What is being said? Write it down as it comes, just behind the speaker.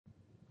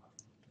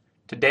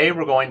Today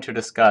we're going to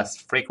discuss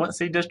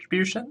frequency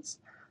distributions.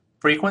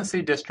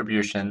 Frequency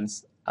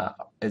distributions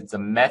is a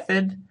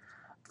method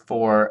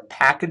for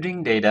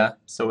packaging data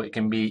so it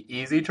can be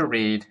easy to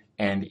read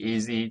and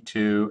easy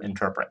to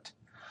interpret.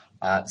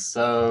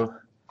 So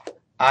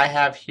I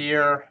have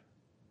here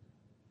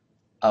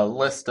a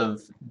list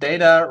of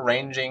data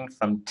ranging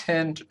from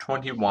 10 to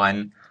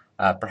 21.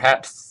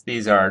 Perhaps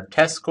these are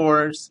test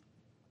scores.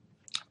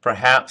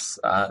 Perhaps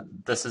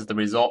this is the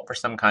result for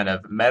some kind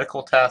of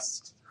medical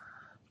test.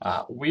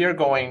 We are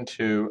going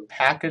to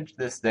package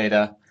this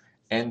data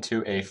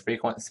into a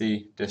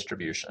frequency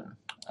distribution.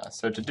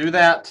 So to do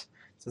that,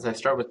 since I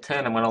start with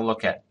 10, I'm going to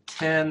look at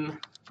 10,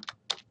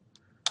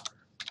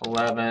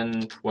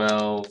 11,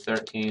 12,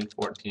 13,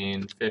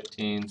 14,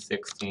 15,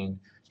 16,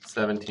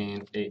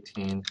 17,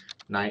 18,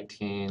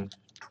 19,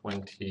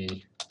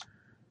 20,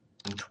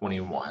 and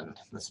 21.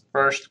 This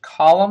first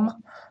column,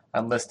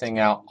 I'm listing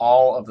out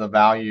all of the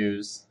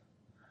values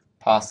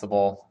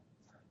possible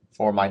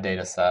for my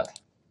data set.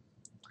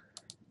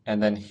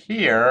 And then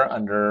here,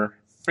 under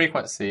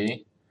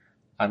frequency,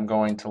 I'm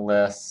going to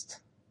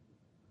list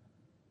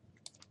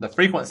the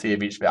frequency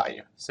of each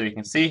value. So you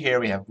can see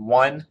here we have 2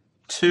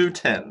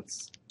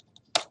 10s.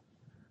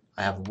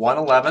 I have 1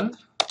 11,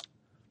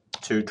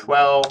 2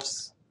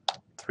 12s,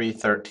 3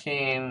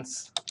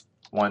 13s,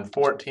 1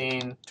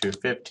 14, 2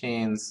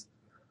 15s,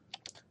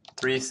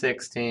 3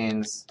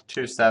 16s,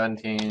 2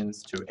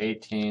 17s, 2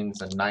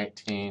 18s, a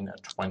 19, a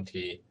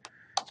 20,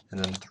 and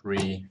then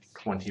 3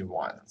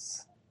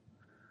 21s.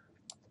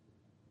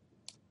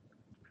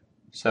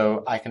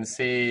 So I can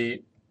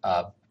see,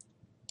 so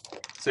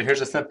here's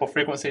a simple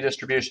frequency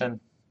distribution.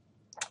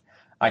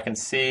 I can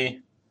see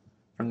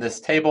from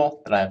this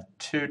table that I have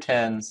 2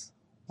 10s,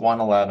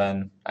 1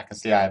 11. I can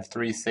see I have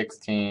 3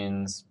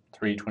 16s,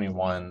 3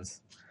 21s.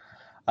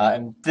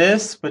 And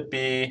this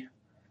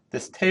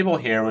table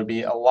here would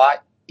be a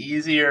lot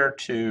easier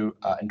to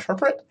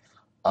interpret,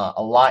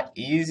 a lot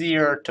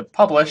easier to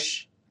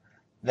publish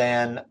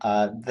than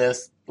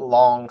this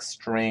long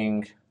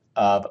string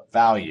of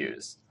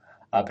values.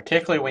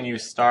 Particularly when you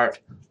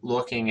start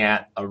looking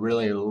at a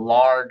really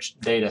large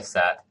data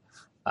set,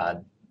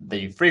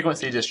 the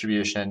frequency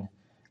distribution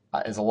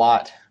is a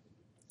lot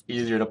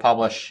easier to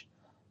publish,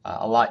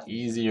 a lot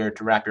easier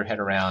to wrap your head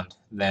around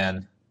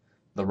than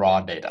the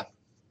raw data.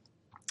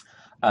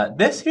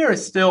 This here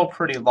is still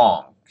pretty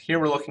long. Here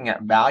we're looking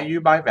at value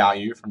by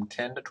value from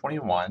 10 to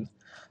 21.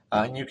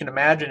 And you can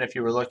imagine if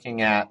you were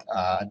looking at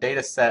a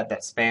data set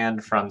that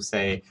spanned from,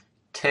 say,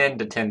 10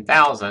 to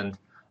 10,000,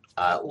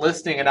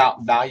 listing it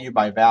out value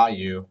by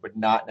value would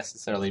not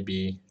necessarily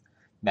be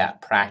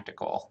that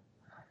practical.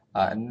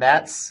 And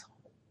that's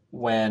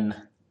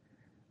when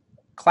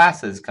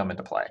classes come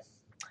into play.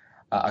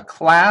 A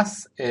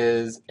class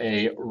is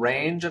a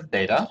range of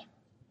data.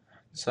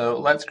 So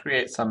let's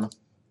create some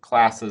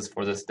classes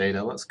for this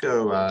data. Let's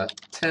go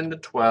 10 to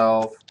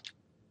 12,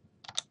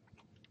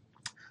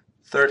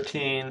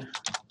 13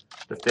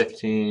 to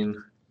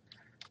 15,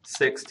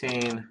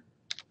 16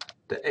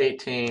 to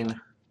 18,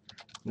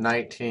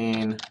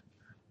 19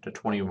 to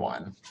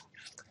 21.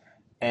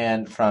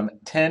 And from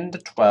 10 to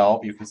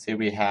 12, you can see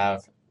we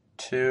have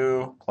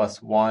 2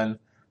 plus 1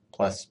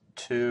 plus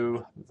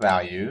 2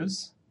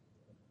 values.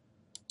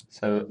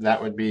 So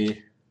that would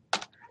be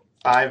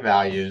 5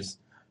 values.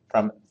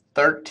 From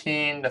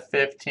 13 to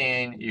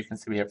 15, you can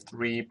see we have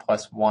 3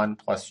 plus 1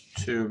 plus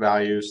 2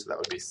 values. So that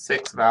would be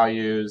 6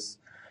 values.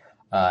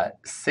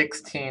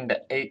 16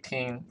 to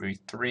 18 would be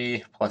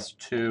 3 plus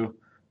 2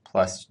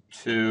 plus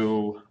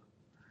 2,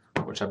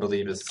 which I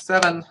believe is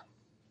 7.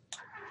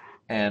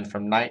 And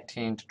from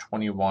 19 to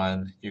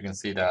 21, you can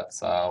see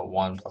that's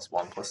 1 plus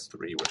 1 plus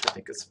 3, which I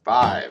think is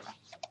 5.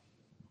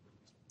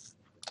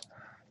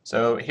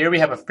 So here we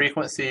have a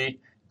frequency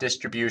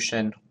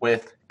distribution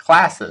with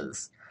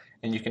classes.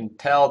 And you can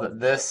tell that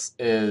this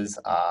is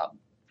a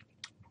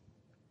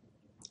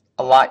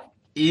lot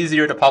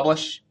easier to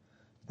publish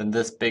than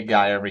this big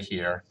guy over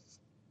here.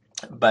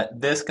 But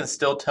this can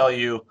still tell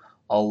you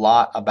a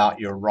lot about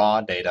your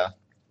raw data.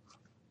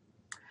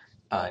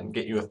 And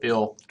get you a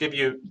feel,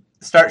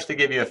 starts to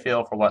give you a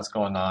feel for what's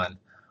going on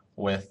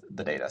with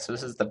the data. So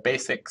this is the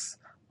basics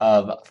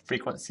of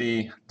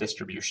frequency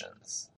distributions.